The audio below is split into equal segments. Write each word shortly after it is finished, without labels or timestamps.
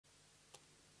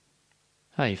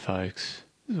Hey folks,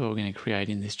 this is what we're going to create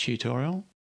in this tutorial.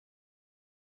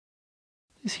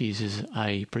 This uses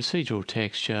a procedural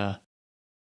texture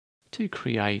to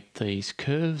create these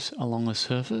curves along the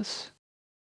surface,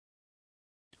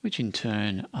 which in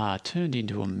turn are turned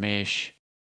into a mesh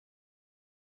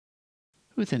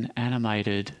with an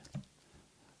animated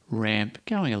ramp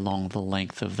going along the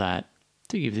length of that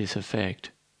to give this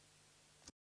effect.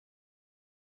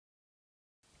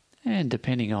 And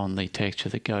depending on the texture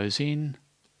that goes in,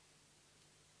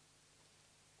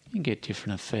 you can get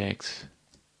different effects.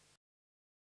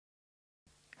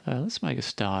 So let's make a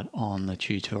start on the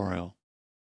tutorial.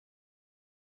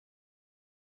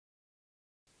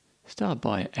 Start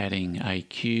by adding a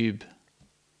cube,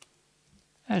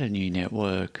 add a new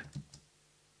network,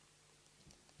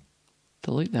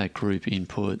 delete that group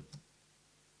input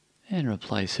and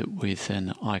replace it with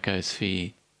an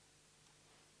icosphere.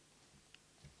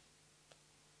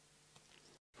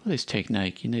 For this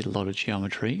technique you need a lot of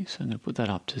geometry, so I'm going to put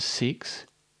that up to 6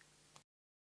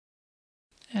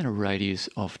 and a radius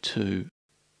of 2.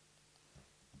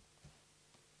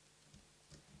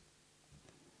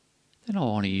 Then I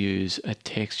want to use a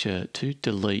texture to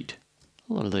delete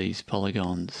a lot of these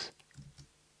polygons.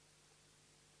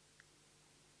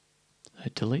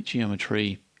 So delete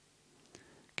geometry,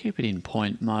 keep it in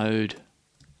point mode,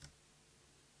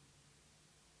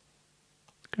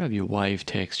 grab your wave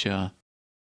texture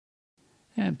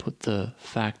and put the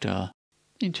factor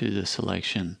into the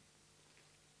selection.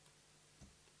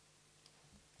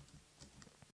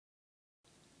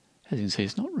 As you can see,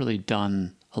 it's not really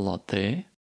done a lot there.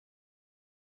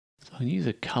 So I can use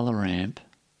a color ramp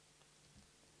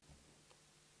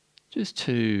just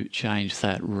to change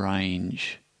that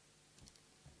range,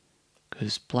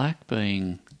 because black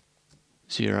being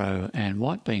 0 and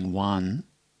white being 1,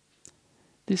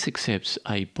 this accepts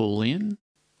a boolean.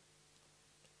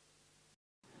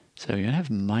 So you're going to have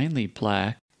mainly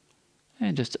black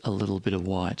and just a little bit of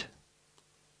white.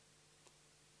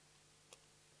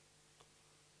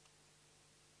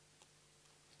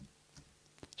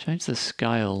 Change the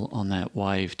scale on that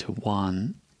wave to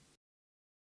 1,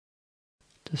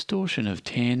 distortion of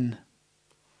 10,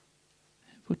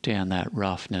 and put down that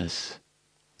roughness.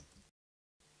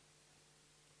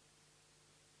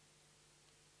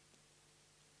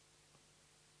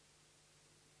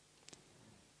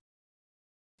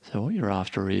 So what you're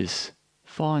after is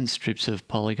fine strips of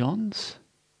polygons.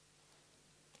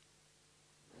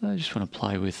 So I just want to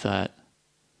play with that.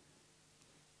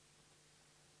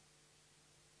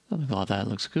 Something like that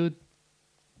looks good.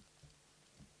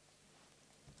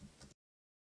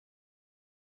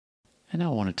 And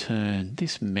now I want to turn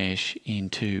this mesh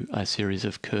into a series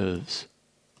of curves.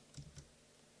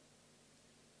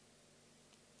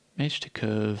 Mesh to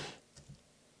curve.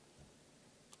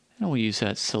 And we'll use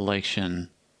that selection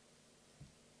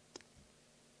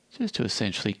just to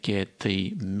essentially get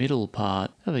the middle part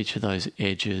of each of those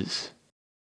edges.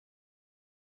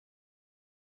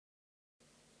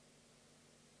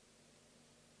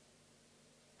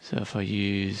 So if I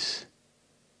use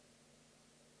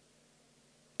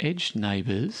edge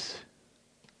neighbours,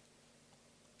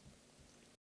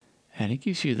 and it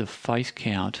gives you the face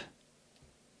count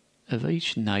of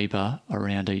each neighbour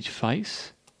around each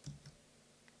face.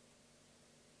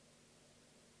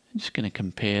 I'm just going to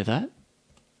compare that.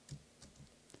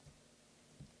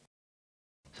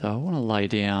 So I want to lay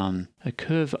down a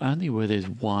curve only where there's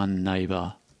one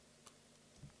neighbour.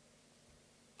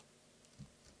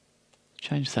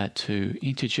 Change that to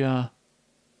integer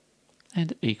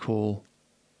and equal.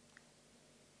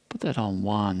 Put that on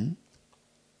 1.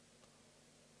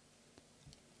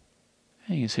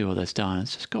 And you can see what that's done.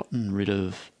 It's just gotten rid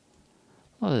of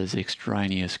a lot of those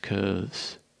extraneous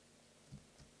curves.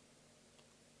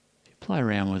 If you play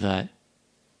around with that,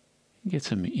 you get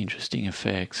some interesting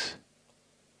effects.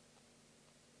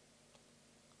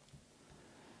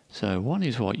 So 1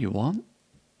 is what you want.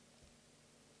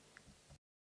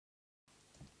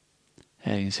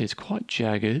 And you can see it's quite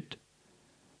jagged,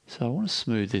 so I want to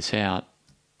smooth this out.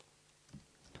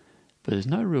 But there's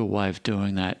no real way of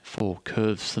doing that for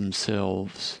curves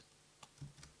themselves.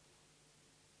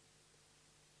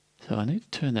 So I need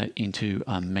to turn that into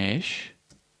a mesh.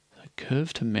 So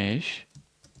curve to mesh.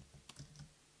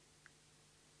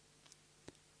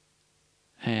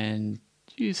 And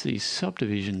use the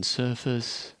subdivision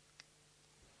surface.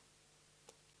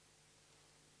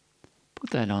 Put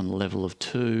that on level of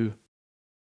 2.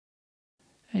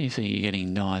 And you see you're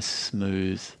getting nice,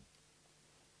 smooth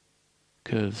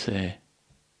curves there.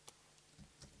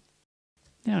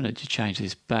 Now I need to change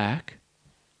this back.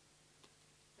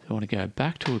 So I want to go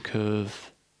back to a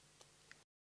curve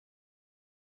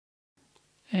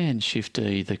and Shift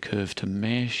D the curve to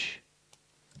mesh.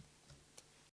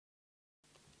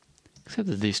 Except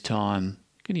that this time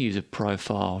I'm going to use a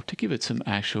profile to give it some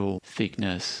actual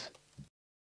thickness.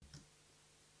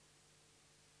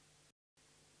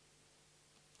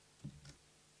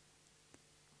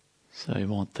 So you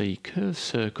want the curved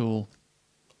circle,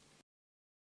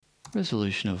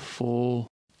 resolution of 4,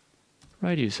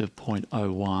 radius of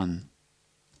 0.01.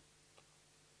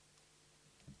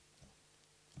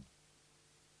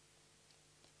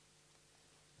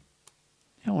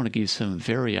 I want to give some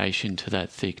variation to that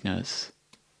thickness.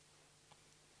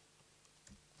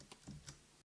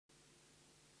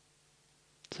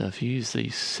 So if you use the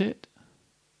set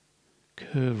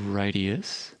curve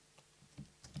radius,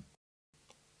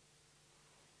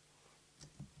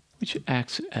 which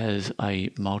acts as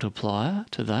a multiplier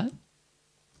to that,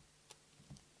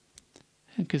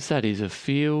 and because that is a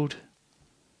field,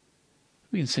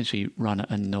 we can essentially run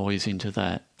a noise into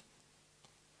that.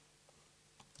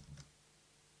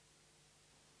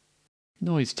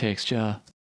 Noise texture,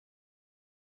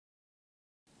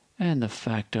 and the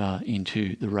factor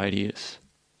into the radius.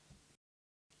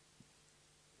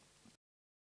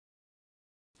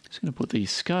 Just going to put the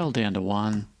scale down to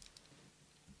 1,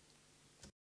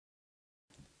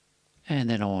 and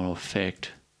then I want to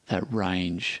affect that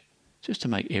range just to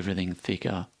make everything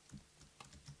thicker.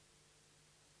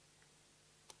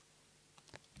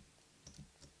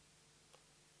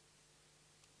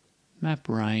 Map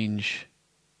range.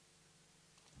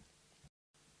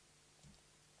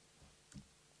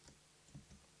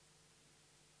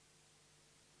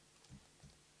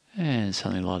 And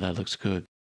something like that looks good.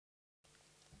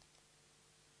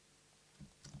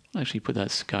 I'll actually put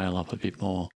that scale up a bit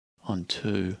more on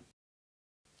 2.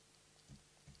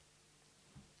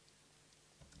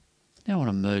 Now I want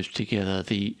to merge together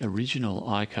the original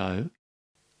ICO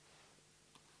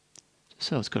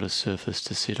so it's got a surface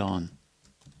to sit on.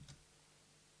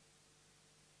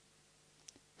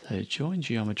 So join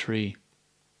geometry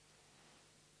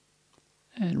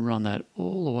and run that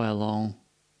all the way along.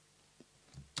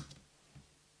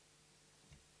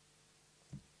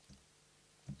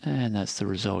 And that's the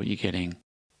result you're getting.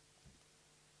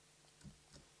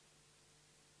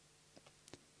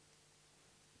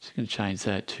 Just going to change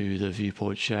that to the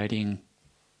viewport shading.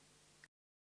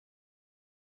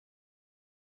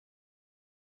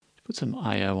 Put some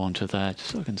AO onto that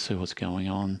so I can see what's going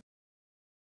on.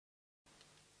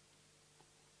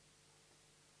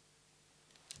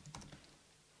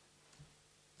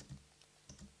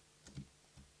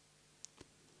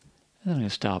 And then I'm going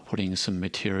to start putting some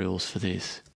materials for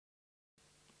this.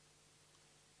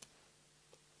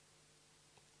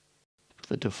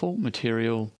 The default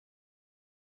material,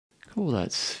 call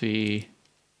that sphere.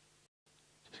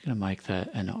 Just going to make that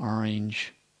an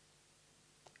orange.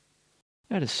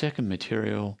 Add a second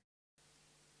material.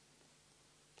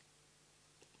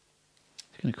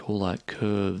 Just going to call that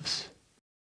curves.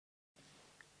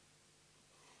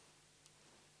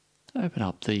 Open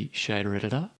up the shader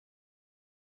editor.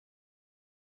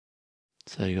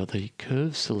 So you've got the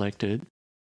curve selected.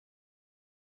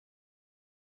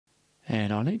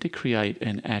 And I need to create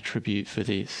an attribute for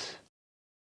this.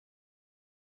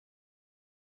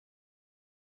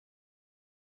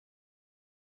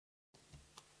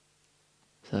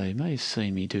 So you may have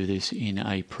seen me do this in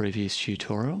a previous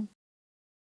tutorial.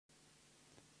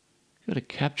 You've got to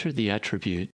capture the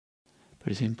attribute,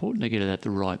 but it's important to get it at the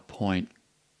right point.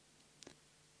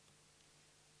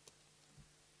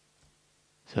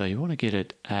 So you want to get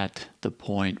it at the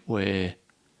point where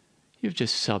you've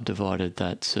just subdivided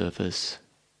that surface.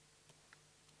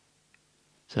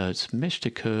 So it's mesh to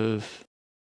curve.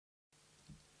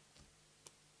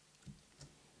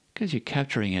 Because you're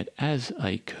capturing it as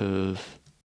a curve.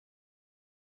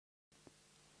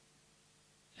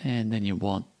 And then you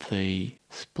want the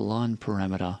spline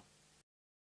parameter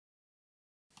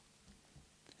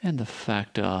and the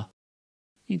factor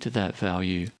into that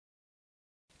value.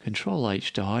 Control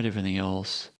H to hide everything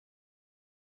else.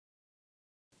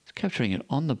 It's capturing it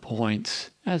on the points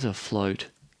as a float.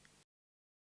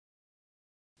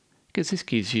 Because this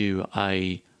gives you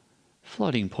a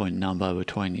floating point number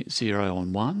between 0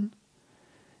 and 1.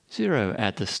 0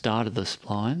 at the start of the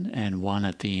spline and 1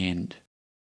 at the end.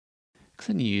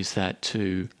 Then you use that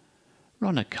to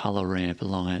run a color ramp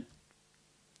along it.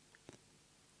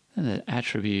 And the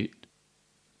attribute,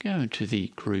 go into the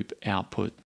group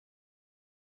output.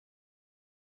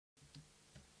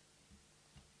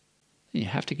 You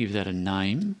have to give that a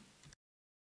name,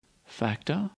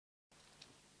 factor.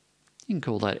 You can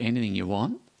call that anything you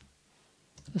want,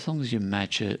 as long as you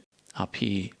match it up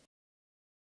here.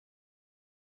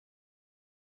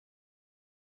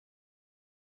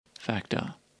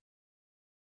 factor.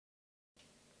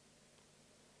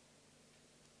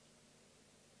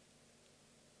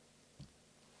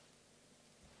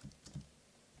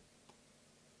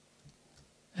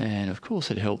 And of course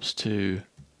it helps to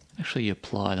actually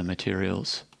apply the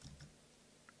materials.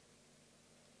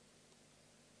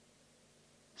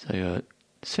 So you got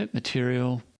set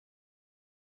material.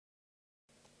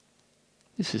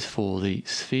 This is for the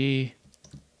sphere.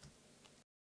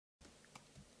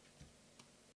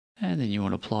 And then you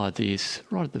want to apply this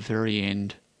right at the very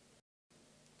end.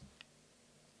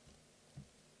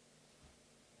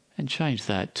 And change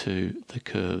that to the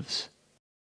curves.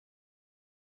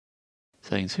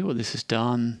 So you can see what this has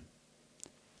done.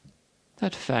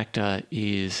 That factor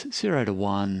is 0 to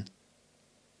 1.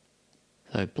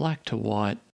 So black to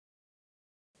white.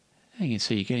 And you can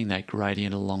see you're getting that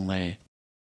gradient along there.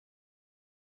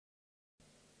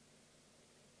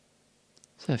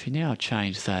 So if you now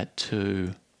change that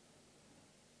to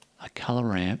a colour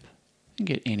ramp, and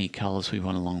get any colours we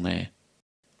want along there.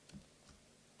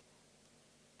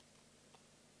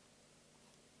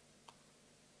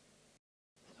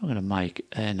 I'm going to make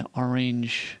an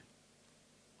orange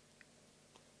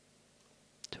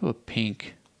to a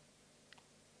pink.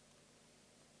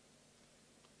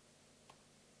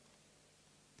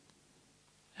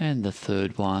 And the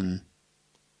third one,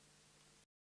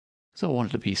 so I want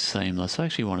it to be seamless. I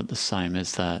actually want it the same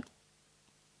as that.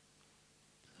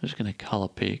 I'm just going to colour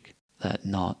pick that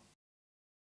knot.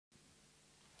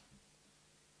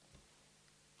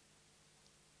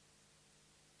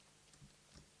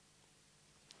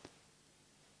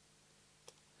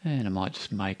 And I might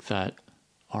just make that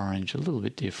orange a little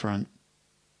bit different.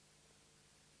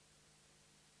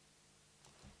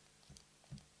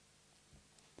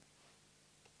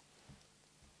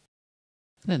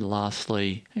 Then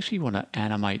lastly, actually you want to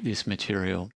animate this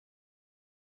material.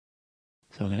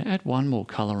 So I'm going to add one more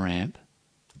colour ramp.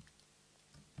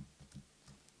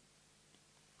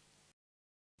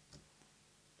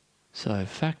 So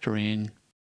factor in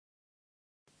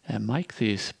and make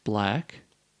this black.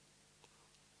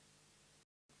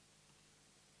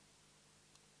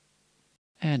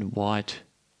 And white.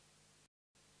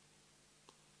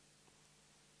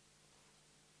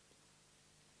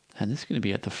 And this is going to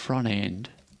be at the front end.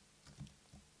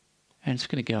 And it's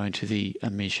going to go into the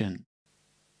emission.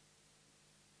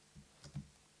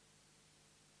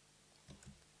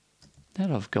 Now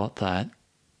that I've got that,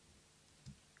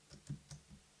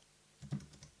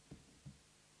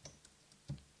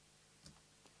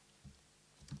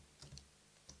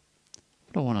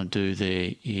 what I want to do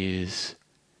there is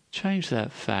change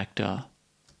that factor.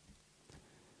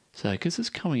 So because it's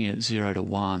coming in at 0 to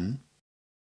 1,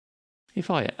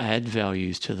 if I add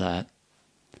values to that,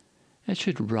 it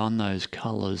should run those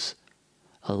colours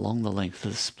along the length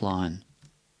of the spline.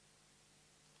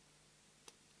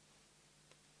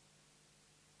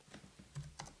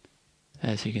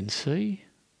 As you can see,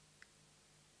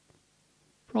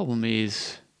 problem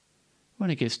is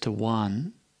when it gets to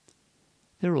 1,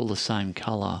 they're all the same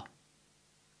colour.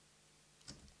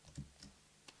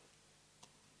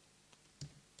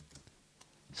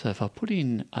 So if I put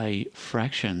in a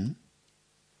fraction,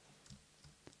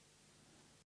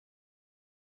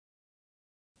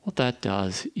 what that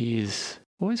does is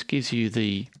always gives you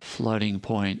the floating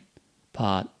point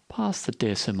part past the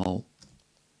decimal.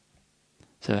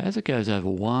 So as it goes over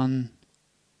 1,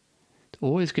 it's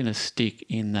always going to stick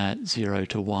in that 0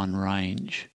 to 1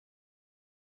 range.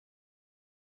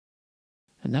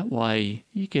 And that way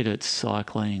you get it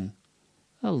cycling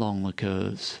along the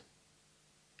curves.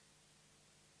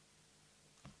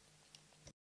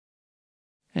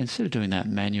 And instead of doing that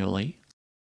manually,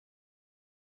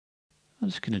 I'm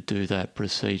just going to do that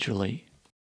procedurally.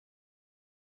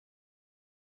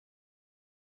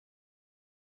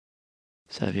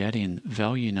 So if you add in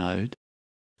value node,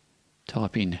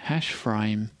 type in hash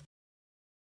frame,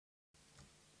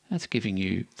 that's giving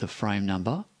you the frame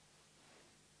number.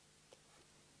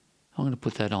 I'm going to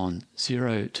put that on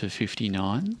 0 to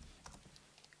 59.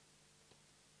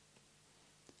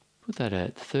 Put that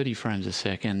at 30 frames a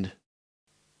second.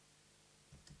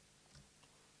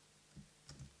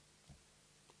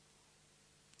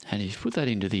 And if you put that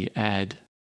into the add,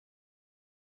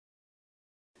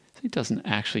 it doesn't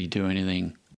actually do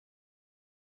anything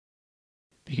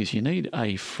because you need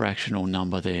a fractional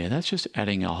number there. That's just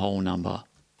adding a whole number.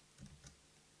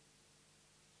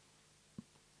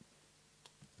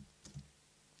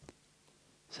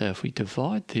 So if we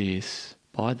divide this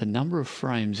by the number of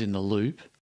frames in the loop,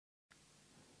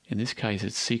 in this case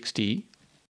it's 60,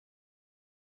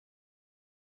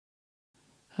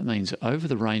 that means over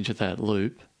the range of that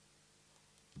loop,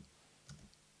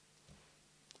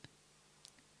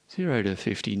 0 to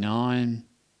 59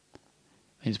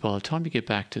 means by the time you get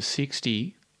back to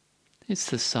 60, it's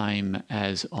the same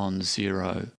as on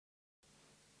 0.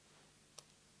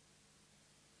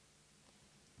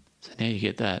 So now you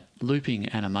get that looping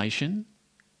animation,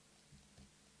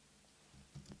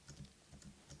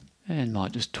 and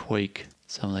might just tweak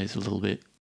some of these a little bit.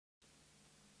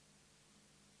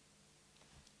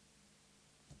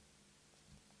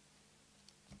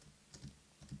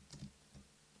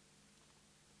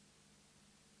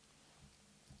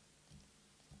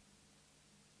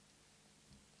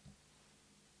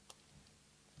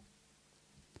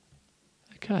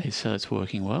 Okay, so it's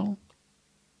working well.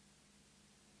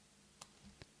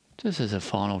 Just as a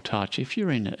final touch, if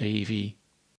you're in Eevee,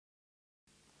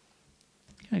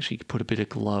 you can actually put a bit of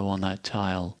glow on that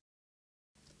tail.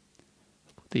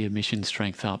 Put the emission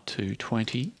strength up to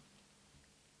 20.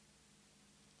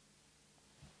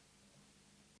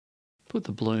 Put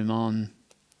the bloom on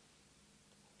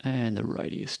and the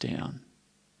radius down.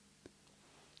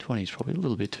 20 is probably a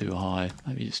little bit too high,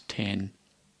 maybe just 10.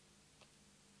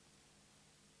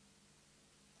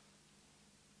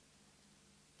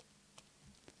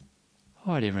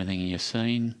 Hide everything in your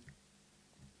scene.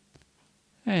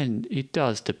 And it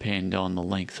does depend on the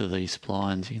length of these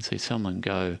splines. You can see some of them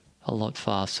go a lot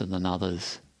faster than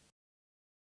others.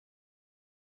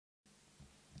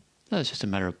 So it's just a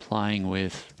matter of playing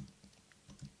with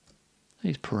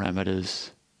these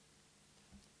parameters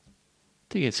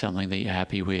to get something that you're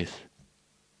happy with.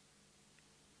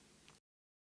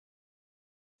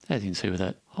 As you can see with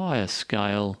that higher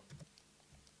scale,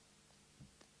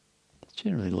 it's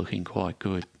generally looking quite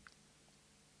good.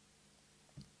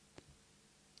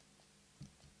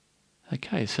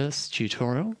 Okay, so that's the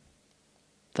tutorial.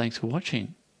 Thanks for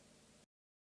watching.